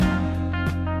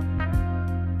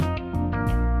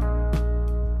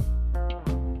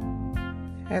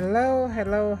Hello.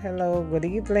 Good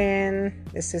evening.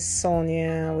 This is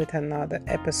Sonia with another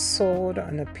episode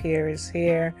on the Peers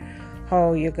here.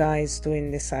 How you guys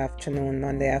doing this afternoon,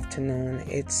 Monday afternoon?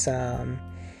 It's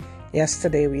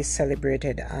yesterday we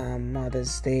celebrated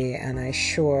Mother's Day, and I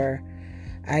sure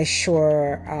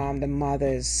the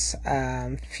mothers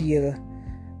feel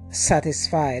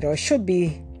satisfied or should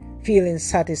be feeling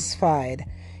satisfied.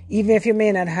 Even if you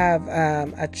may not have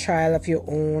a child of your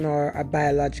own or a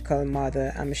biological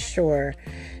mother, I'm sure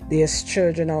there's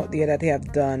children out there that you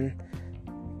have done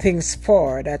things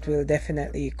for that will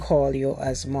definitely call you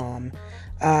as mom.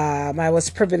 I was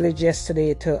privileged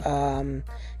yesterday to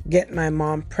get my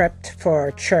mom prepped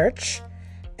for church,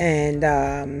 and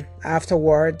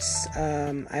afterwards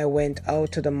I went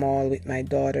out to the mall with my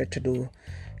daughter to do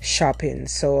shopping.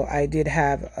 So I did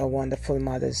have a wonderful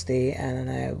Mother's Day, and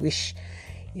I wish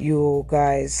you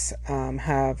guys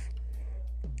have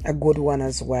a good one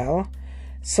as well.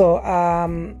 So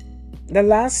the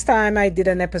last time I did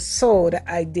an episode,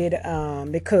 I did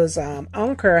because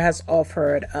Anchor has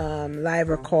offered live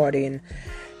recording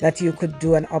that you could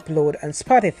do and upload on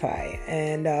Spotify,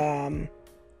 and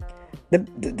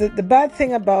the bad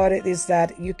thing about it is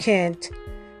that you can't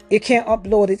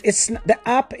upload it. The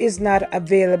app is not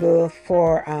available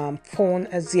for phone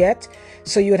as yet,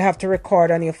 so you would have to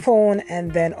record on your phone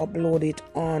and then upload it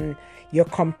on your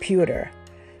computer.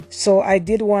 So I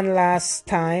did one last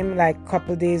time, like a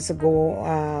couple days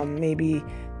ago, maybe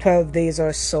 12 days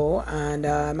or so, and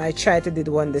I tried to do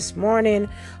one this morning.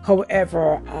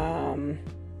 However,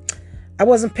 I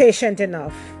wasn't patient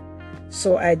enough,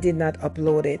 so I did not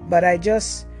upload it. But I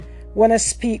just want to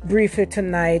speak briefly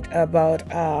tonight about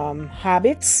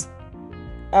habits,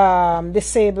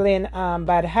 disabling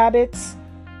bad habits,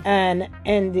 and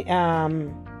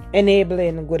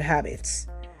enabling good habits.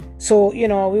 So,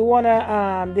 we want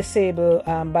to disable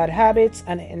bad habits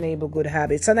and enable good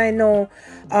habits. And I know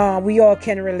we all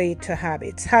can relate to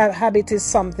habits. Habit is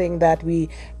something that we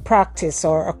practice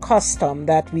or a custom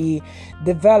that we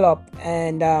develop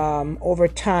and over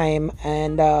time,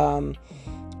 and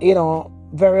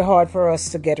very hard for us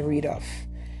to get rid of.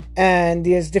 And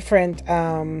there's different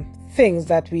things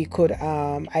that we could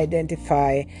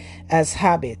identify as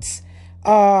habits.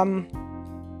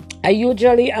 I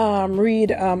usually I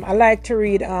like to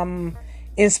read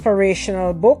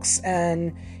inspirational books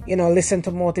and listen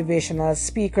to motivational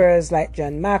speakers like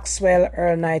John Maxwell,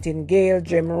 Earl Nightingale,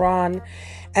 Jim Rohn,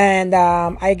 and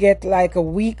I get like a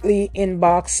weekly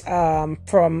inbox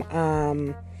from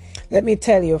let me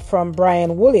tell you, from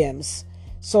Brian Williams.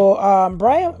 So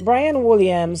Brian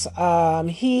Williams,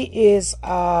 he is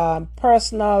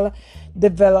personal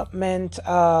development.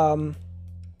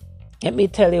 Let me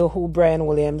tell you who Brian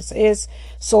Williams is.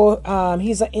 So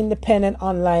he's an independent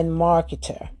online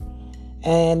marketer,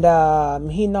 and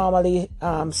he normally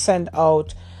send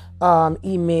out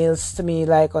emails to me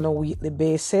like on a weekly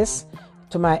basis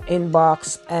to my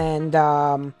inbox, and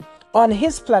on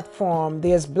his platform,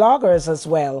 there's bloggers as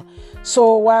well.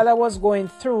 So while I was going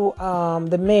through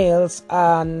the mails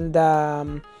and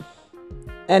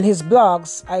his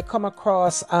blogs, I come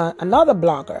across another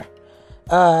blogger,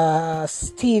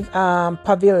 Steve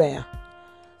Pavilla.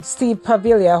 Steve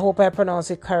Pavilla, I hope I pronounce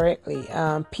it correctly.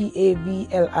 Pavlina.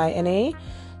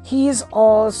 He's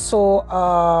also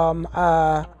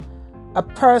a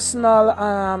personal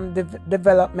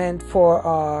development for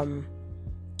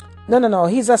No.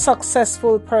 He's a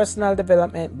successful personal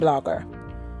development blogger.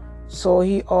 So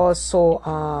he also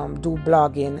do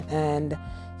blogging, and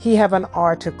he have an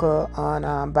article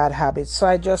on bad habits. So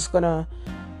I just gonna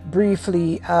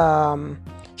briefly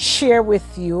share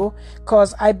with you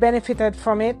because I benefited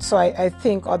from it. So I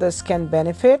think others can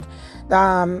benefit.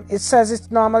 It says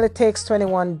it normally takes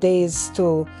 21 days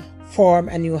to form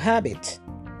a new habit,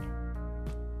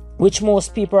 which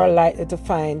most people are likely to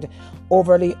find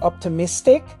overly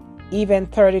optimistic. Even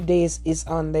 30 days is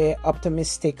on the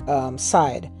optimistic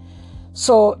side.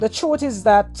 So the truth is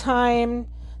that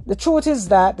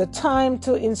the time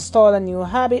to install a new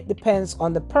habit depends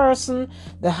on the person,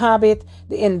 the habit,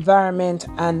 the environment,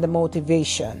 and the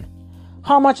motivation.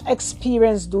 How much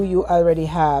experience do you already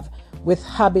have with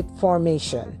habit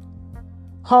formation?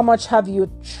 How much have you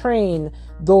trained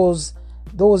those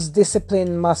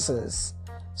discipline muscles?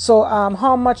 So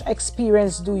how much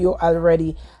experience do you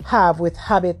already have with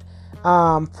habit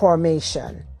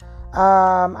formation?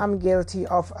 I'm guilty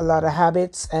of a lot of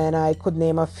habits, and I could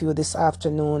name a few this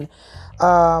afternoon.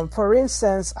 For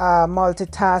instance,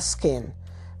 multitasking.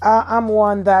 I'm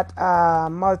one that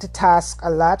multitask a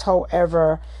lot.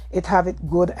 However, it have it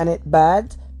good and it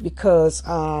bad, because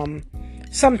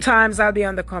Sometimes I'll be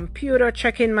on the computer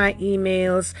checking my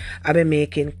emails. I'll be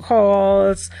making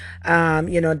calls,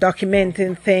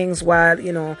 documenting things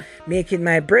while, making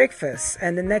my breakfast.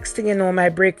 And the next thing you know, my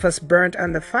breakfast burnt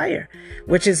on the fire,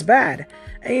 which is bad.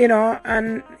 I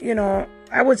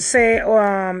would say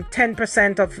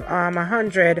 10% of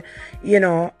 100,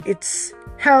 it's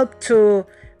helped to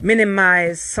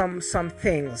minimize some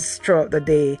things throughout the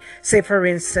day. Say, for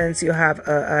instance, you have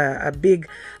a big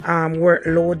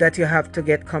workload that you have to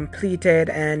get completed,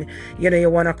 and you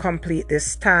want to complete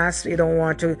this task. You don't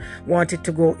want it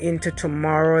to go into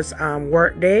tomorrow's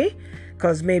work day,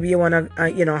 because maybe you want to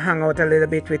hang out a little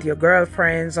bit with your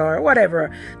girlfriends or whatever,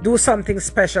 do something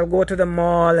special, go to the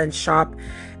mall and shop,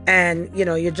 and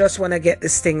you just want to get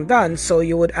this thing done. So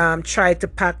you would try to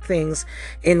pack things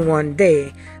in one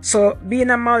day. So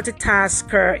being a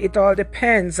multitasker, it all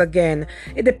depends. Again,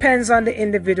 it depends on the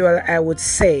individual, I would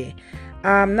say.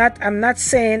 I'm not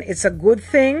saying it's a good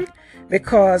thing,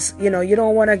 because you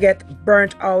don't want to get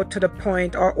burnt out to the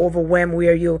point or overwhelmed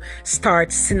where you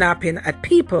start snapping at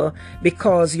people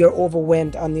because you're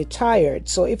overwhelmed and you're tired.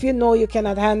 So if you know you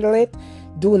cannot handle it,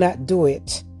 do not do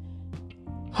it.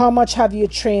 How much have you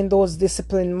trained those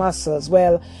discipline muscles?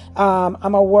 Well,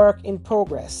 I'm a work in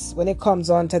progress. When it comes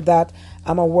on to that,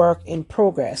 I'm a work in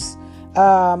progress.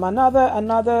 Another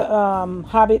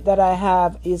habit that I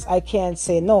have is I can't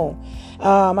say no.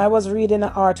 I was reading an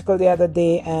article the other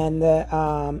day, and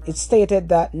it stated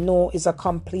that no is a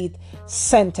complete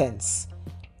sentence.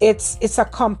 It's a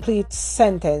complete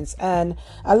sentence, and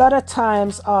a lot of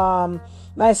times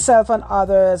myself and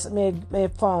others may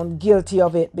found guilty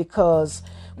of it because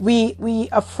we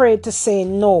afraid to say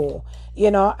no,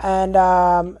 and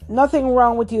nothing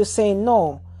wrong with you saying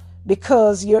no,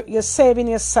 because you're saving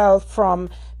yourself from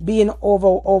being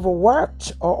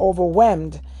overworked or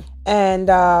overwhelmed, and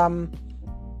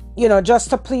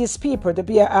just to please people, to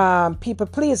be a people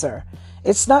pleaser.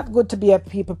 It's not good to be a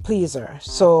people pleaser.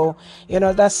 So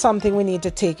that's something we need to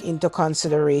take into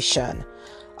consideration.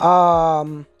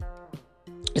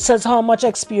 It says, how much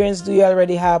experience do you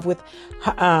already have with,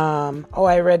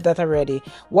 I read that already.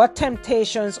 What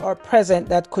temptations are present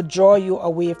that could draw you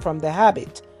away from the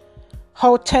habit?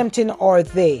 How tempting are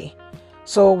they?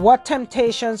 So what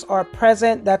temptations are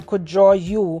present that could draw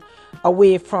you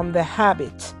away from the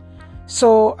habit?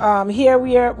 So here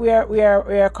we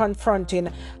are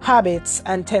confronting habits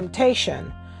and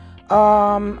temptation.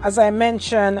 As I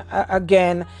mentioned,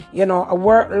 again, a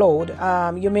workload.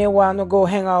 You may want to go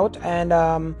hang out, and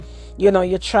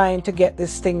you're trying to get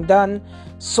this thing done,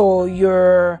 so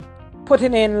you're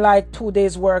putting in like 2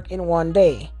 days work in one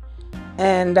day.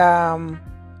 And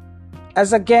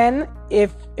as again,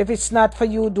 if it's not for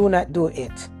you, do not do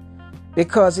it,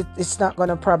 because it's not going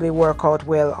to probably work out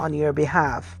well on your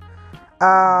behalf.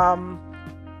 One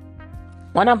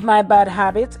of my bad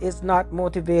habits is not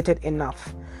motivated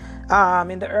enough.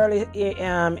 In the early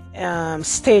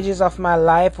stages of my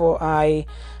life, I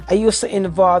used to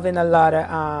involve in a lot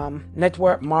of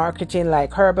network marketing,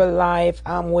 like Herbalife,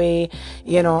 Amway,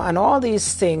 and all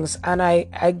these things. And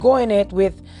I go in it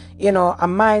with, a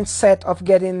mindset of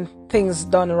getting things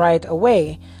done right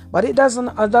away. But it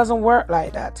doesn't work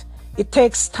like that. It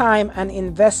takes time and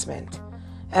investment.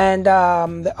 And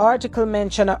the article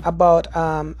mentioned about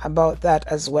that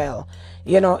as well.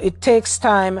 It takes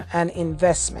time and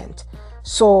investment.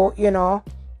 So,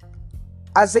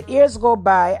 as the years go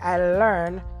by, I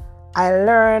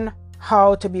learn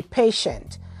how to be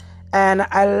patient, and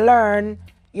I learn,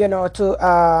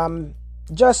 to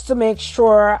just to make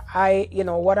sure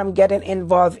what I'm getting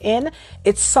involved in,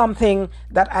 it's something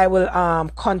that I will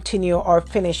continue or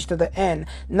finish to the end,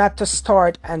 not to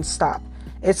start and stop.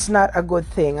 It's not a good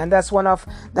thing. And that's one of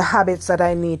the habits that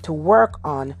I need to work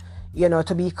on,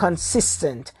 to be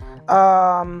consistent.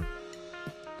 For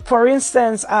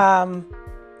instance,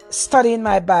 studying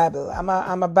my Bible.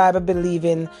 I'm a Bible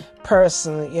believing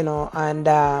person, and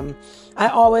I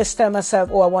always tell myself,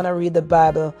 I want to read the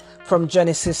Bible from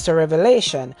Genesis to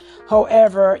Revelation.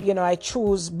 However, I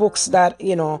choose books that,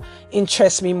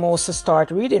 interest me most to start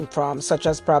reading from, such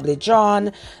as probably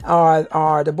John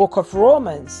or the book of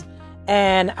Romans.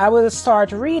 And I will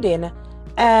start reading,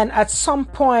 and at some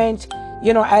point,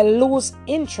 I lose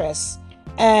interest,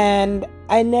 and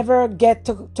I never get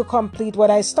to complete what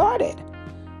I started.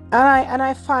 And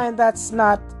I find that's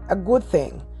not a good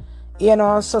thing.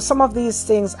 So some of these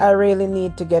things I really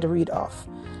need to get rid of.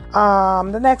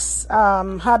 The next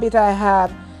habit I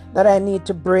have that I need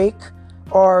to break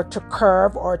or to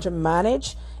curb or to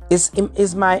manage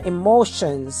is my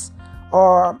emotions,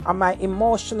 or my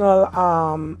emotional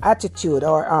attitude,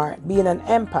 or being an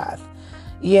empath.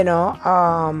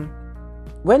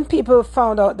 when people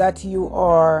found out that you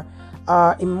are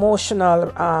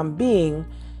emotional being,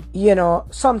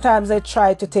 sometimes they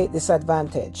try to take this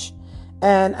advantage,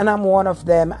 and I'm one of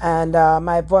them. And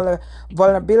my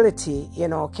vulnerability,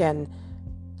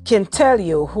 can tell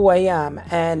you who I am,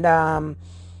 and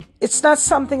it's not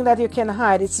something that you can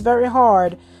hide. It's very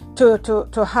hard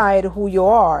to hide who you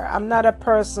are. I'm not a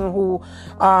person who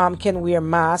can wear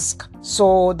mask,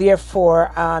 so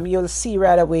therefore you'll see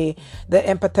right away the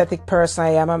empathetic person I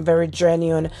am. I'm very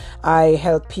genuine. I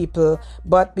help people,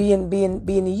 but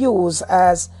being used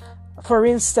as, for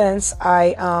instance,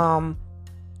 I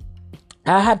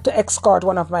had to escort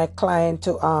one of my clients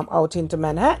to out into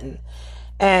Manhattan,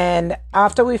 and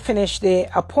after we finished the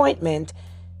appointment,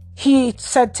 he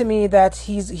said to me that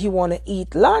he want to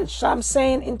eat lunch. So I'm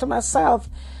saying into myself,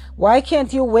 why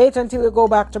can't you wait until you go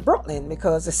back to Brooklyn?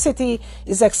 Because the city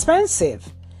is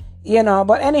expensive,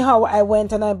 But anyhow, I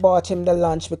went and I bought him the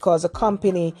lunch because the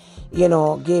company,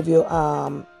 gave you,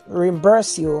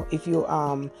 reimburse you if you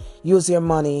use your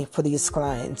money for these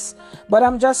clients. But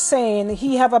I'm just saying,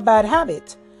 he have a bad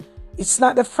habit. It's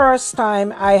not the first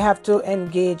time I have to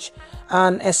engage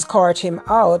and escort him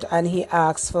out and he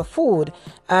asks for food,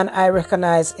 and I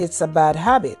recognize it's a bad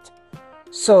habit.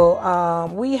 So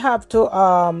we have to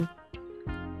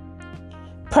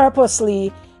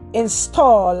purposely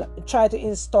try to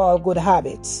install good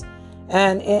habits,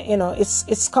 and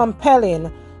it's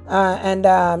compelling, and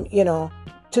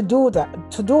to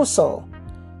do so.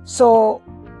 So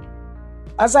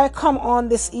as I come on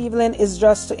this evening is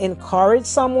just to encourage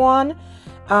someone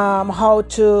how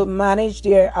to manage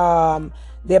their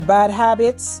bad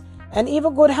habits and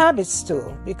even good habits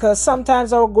too, because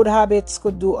sometimes our good habits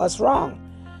could do us wrong.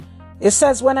 It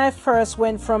says, when I first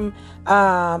went from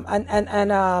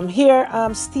here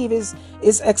Steve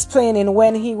is explaining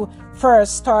when he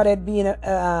first started being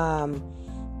a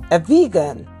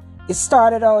vegan. It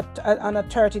started out on a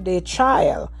 30-day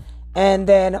trial, and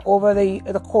then over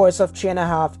the course of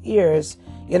 3.5 years,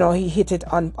 he hit it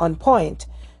on point.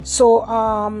 So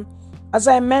as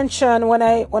I mentioned, when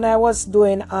I was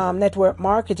doing network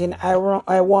marketing, I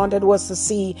wanted was to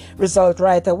see result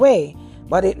right away,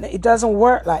 but it doesn't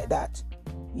work like that.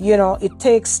 It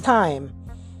takes time.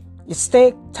 It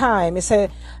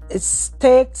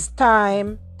takes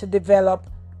time to develop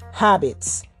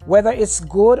habits. Whether it's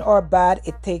good or bad,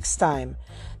 it takes time.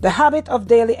 The habit of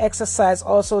daily exercise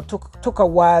also took a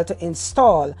while to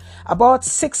install, about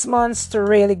 6 months to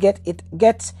really get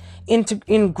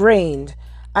ingrained.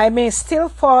 I may still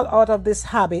fall out of this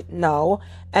habit now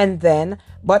and then,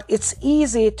 but it's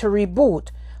easy to reboot.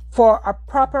 For a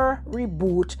proper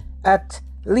reboot, at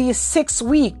least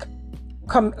 6-week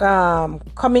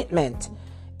commitment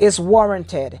is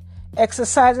warranted.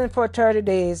 Exercising for 30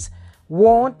 days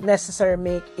won't necessarily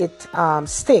make it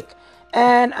stick.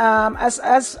 And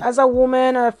as a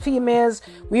woman or females,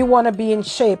 we want to be in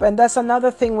shape, and that's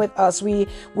another thing with us. We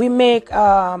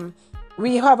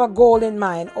have a goal in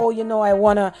mind. I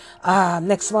want to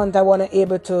next month I want to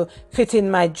able to fit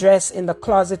in my dress in the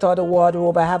closet or the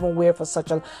wardrobe I haven't worn for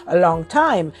such a long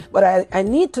time, but I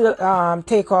need to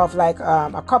take off like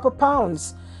a couple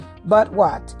pounds. But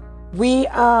what? We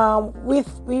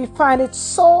find it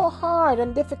so hard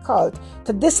and difficult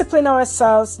to discipline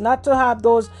ourselves not to have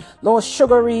those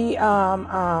sugary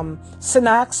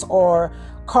snacks or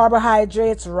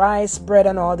carbohydrates, rice, bread,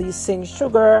 and all these things,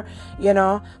 sugar.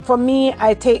 For me,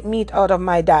 I take meat out of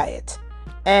my diet,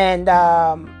 and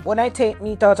when I take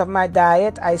meat out of my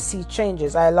diet, I see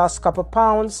changes. I lost a couple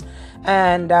pounds,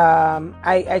 and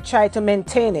I try to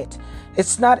maintain it.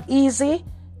 It's not easy.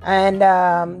 And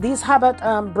these habit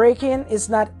breaking is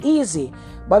not easy,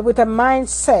 but with a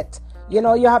mindset, you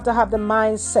have to have the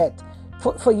mindset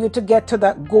for you to get to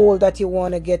that goal that you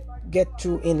want to get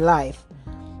to in life.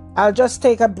 I'll just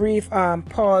take a brief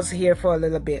pause here for a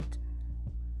little bit.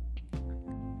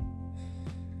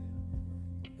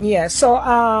 Yeah, so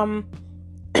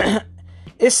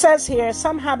it says here,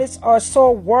 some habits are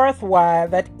so worthwhile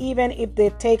that even if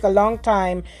they take a long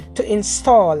time to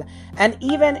install, and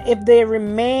even if they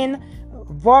remain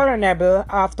vulnerable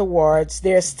afterwards,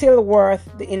 they're still worth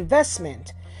the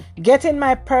investment. Getting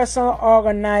my personal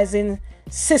organizing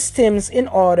systems in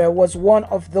order was one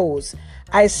of those.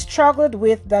 I struggled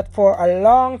with that for a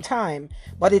long time,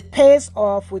 but it pays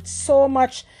off with so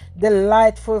much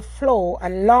delightful flow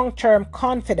and long-term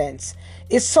confidence.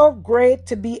 It's so great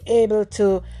to be able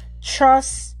to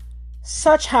trust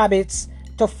such habits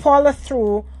to follow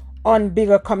through on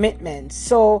bigger commitments.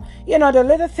 So, the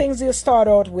little things you start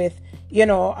out with,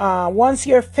 once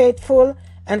you're faithful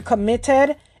and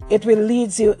committed, it will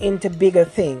lead you into bigger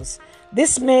things.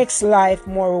 This makes life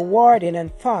more rewarding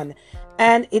and fun,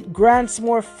 and it grants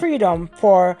more freedom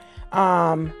for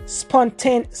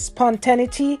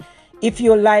spontaneity. If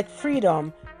you like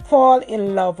freedom, fall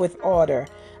in love with order.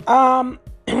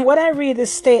 When I read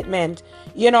this statement,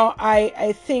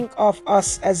 I think of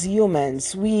us as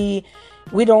humans. We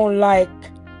don't like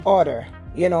order.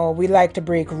 We like to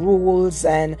break rules,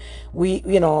 and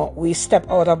we step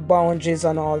out of boundaries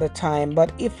and all the time.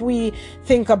 But if we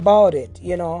think about it,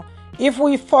 if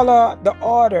we follow the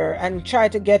order and try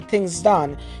to get things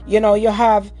done, you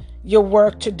have your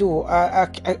work to do.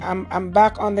 I'm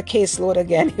back on the caseload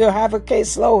again. You have a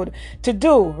caseload to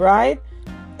do, right?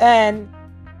 And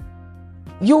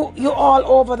you all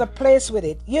over the place with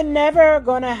it. You're never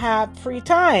gonna have free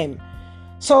time.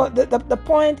 So the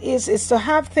point is to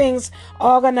have things,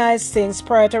 organize things,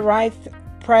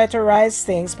 prioritize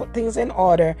things, put things in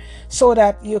order so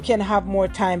that you can have more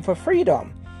time for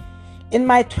freedom. In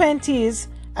my 20s,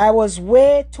 I was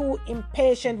way too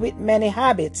impatient with many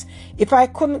habits. If I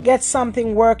couldn't get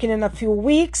something working in a few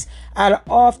weeks, I'll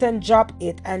often drop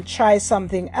it and try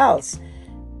something else.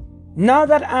 Now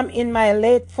that I'm in my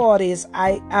late 40s,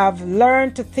 I have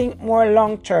learned to think more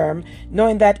long term,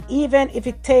 knowing that even if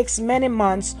it takes many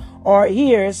months or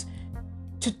years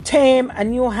to tame a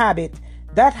new habit,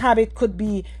 that habit could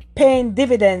be paying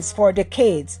dividends for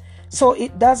decades. So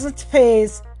it doesn't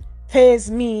phase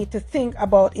me to think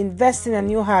about investing in a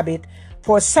new habit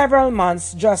for several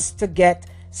months just to get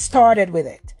started with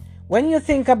it. When you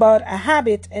think about a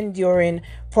habit enduring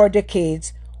for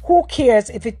decades, who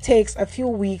cares if it takes a few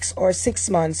weeks or 6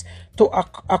 months to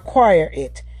acquire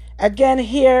it? Again,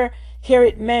 here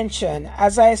it mentioned,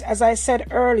 as I said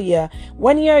earlier,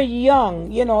 when you're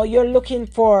young, you're looking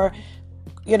for,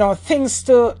 things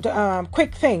to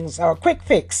quick things or quick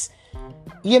fix.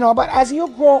 But as you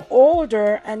grow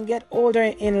older and get older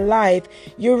in life,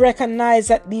 you recognize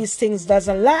that these things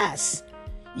doesn't last.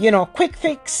 Quick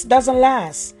fix doesn't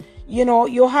last.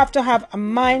 You have to have a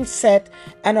mindset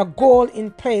and a goal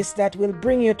in place that will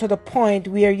bring you to the point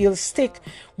where you'll stick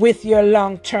with your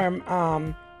long-term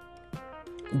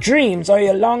dreams or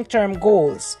your long-term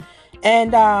goals.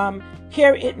 And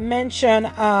here it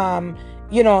mentioned,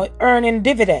 earning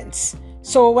dividends.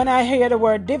 So when I hear the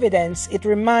word dividends, it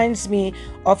reminds me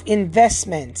of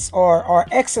investments or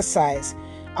exercise.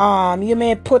 You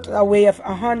may put away of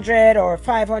 $100 or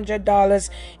 $500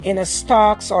 in a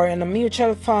stocks or in a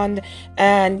mutual fund,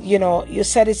 and you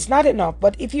said it's not enough.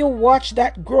 But if you watch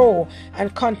that grow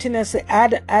and continuously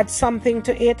add something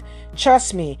to it,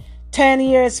 trust me, 10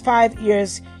 years, 5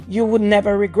 years, you would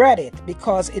never regret it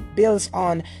because it builds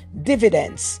on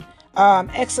dividends.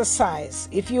 Exercise.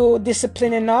 If you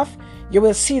discipline enough, you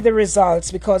will see the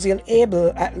results because you're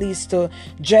able at least to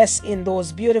dress in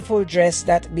those beautiful dresses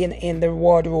that been in the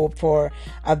wardrobe for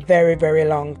a very, very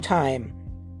long time.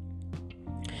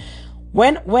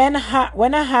 When a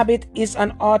habit is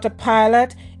on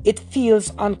autopilot, it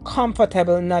feels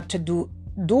uncomfortable not to do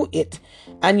it,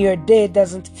 and your day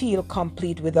doesn't feel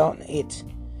complete without it.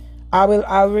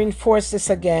 I'll reinforce this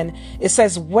again. It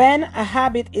says when a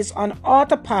habit is on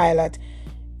autopilot,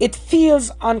 it feels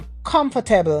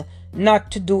uncomfortable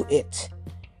not to do it,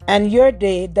 and your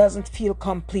day doesn't feel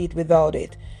complete without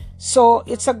it. So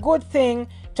it's a good thing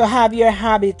to have your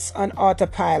habits on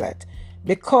autopilot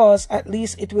because at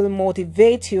least it will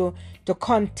motivate you to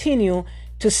continue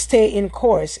to stay in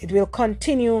course. It will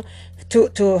continue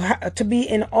to be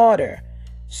in order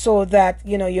so that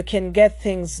you can get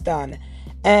things done.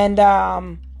 And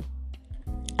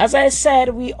as I said,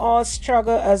 we all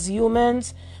struggle as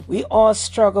humans. We all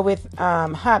struggle with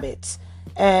habits.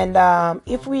 And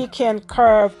if we can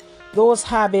curb those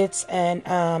habits and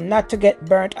not to get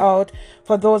burnt out,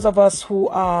 for those of us who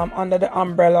under the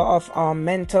umbrella of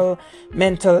mental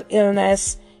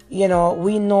illness,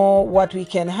 we know what we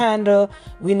can handle.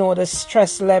 We know the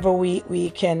stress level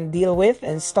we can deal with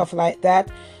and stuff like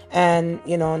that. And,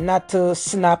 not to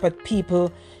snap at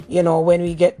people, when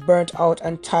we get burnt out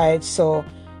and tired. So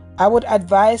I would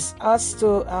advise us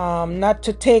to not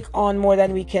to take on more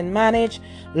than we can manage.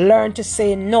 Learn to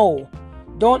say no.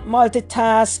 Don't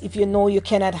multitask if you know you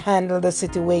cannot handle the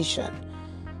situation.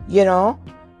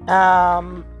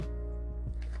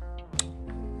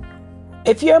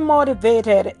 If you're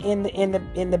motivated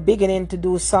in the beginning to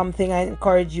do something, I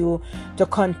encourage you to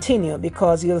continue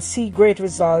because you'll see great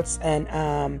results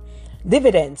and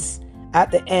dividends at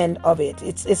the end of it.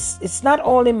 It's not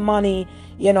only money.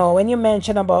 When you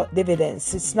mention about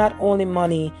dividends, it's not only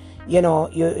money.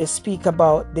 You speak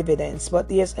about dividends, but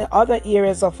there's other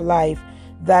areas of life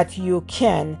that you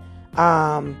can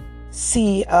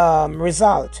see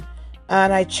result.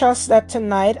 And I trust that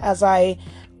tonight, as I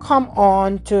come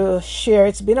on to share.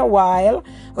 It's been a while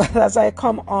as I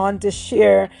come on to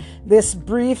share this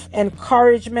brief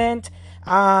encouragement.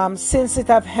 Since it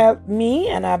have helped me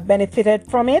and I've benefited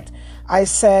from it, I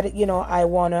said, I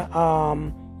want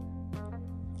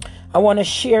to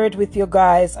share it with you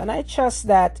guys. And I trust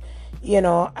that,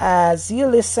 as you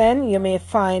listen, you may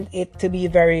find it to be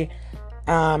very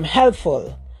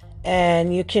helpful,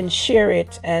 and you can share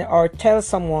it or tell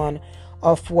someone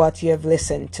of what you have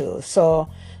listened to. So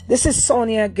this is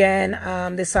Sonia again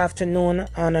this afternoon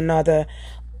on another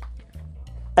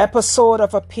episode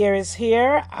of Appears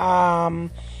Here. I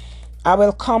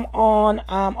will come on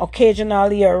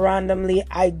occasionally or randomly.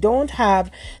 I don't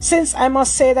have, since I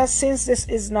must say that since this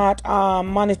is not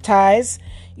monetized,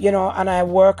 and I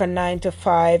work a 9 to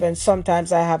 5, and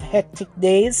sometimes I have hectic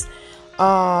days.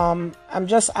 I'm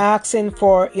just asking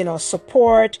for,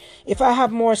 support. If I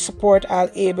have more support,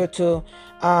 I'll able to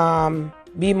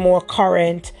be more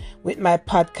current with my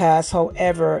podcast.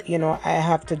 However, I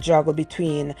have to juggle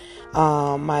between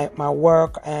my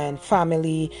work and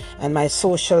family and my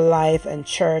social life and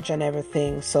church and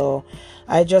everything. So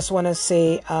I just want to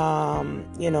say,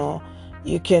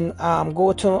 you can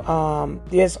go to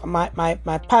there's my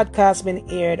podcast been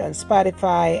aired on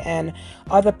Spotify and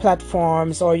other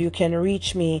platforms, or you can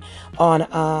reach me on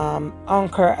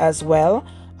Anchor as well.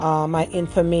 My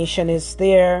information is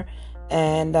there,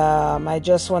 and I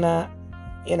just want to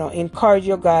encourage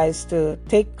you guys to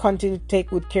continue to take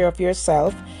good care of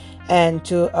yourself and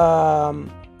to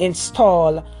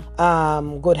install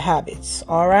good habits.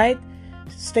 All right,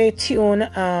 stay tuned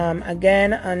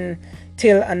again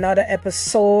until another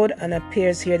episode and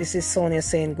Appears Here. This is Sonia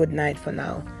saying good night for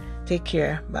now. Take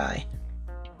care. Bye.